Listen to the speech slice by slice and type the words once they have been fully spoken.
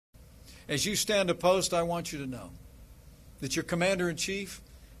As you stand to post, I want you to know that your Commander-in-Chief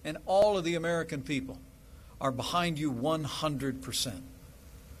and all of the American people are behind you 100%.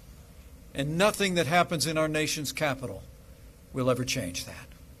 And nothing that happens in our nation's capital will ever change that.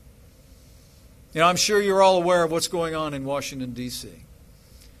 You know, I'm sure you're all aware of what's going on in Washington, D.C.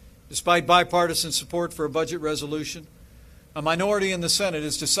 Despite bipartisan support for a budget resolution, a minority in the Senate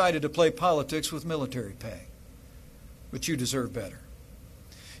has decided to play politics with military pay. But you deserve better.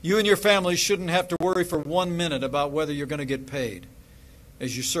 You and your families shouldn't have to worry for 1 minute about whether you're going to get paid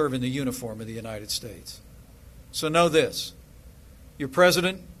as you serve in the uniform of the United States. So know this: your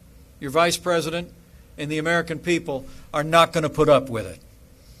president, your vice president, and the American people are not going to put up with it.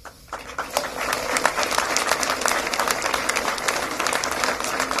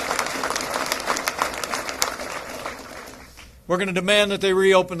 We're going to demand that they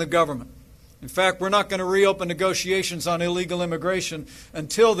reopen the government. In fact, we're not going to reopen negotiations on illegal immigration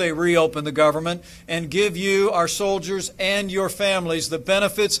until they reopen the government and give you, our soldiers, and your families the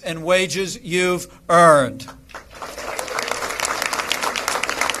benefits and wages you've earned.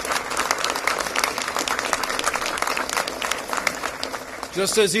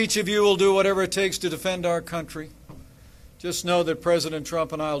 Just as each of you will do whatever it takes to defend our country, just know that President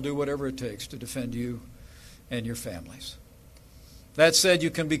Trump and I will do whatever it takes to defend you and your families. That said, you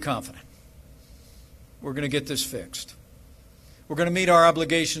can be confident. We're going to get this fixed. We're going to meet our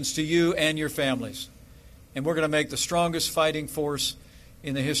obligations to you and your families. And we're going to make the strongest fighting force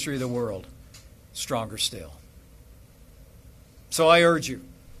in the history of the world stronger still. So I urge you,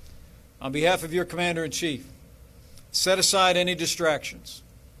 on behalf of your Commander-in-Chief, set aside any distractions.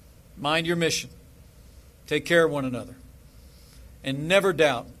 Mind your mission. Take care of one another. And never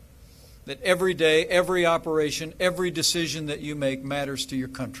doubt that every day, every operation, every decision that you make matters to your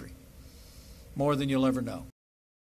country more than you'll ever know.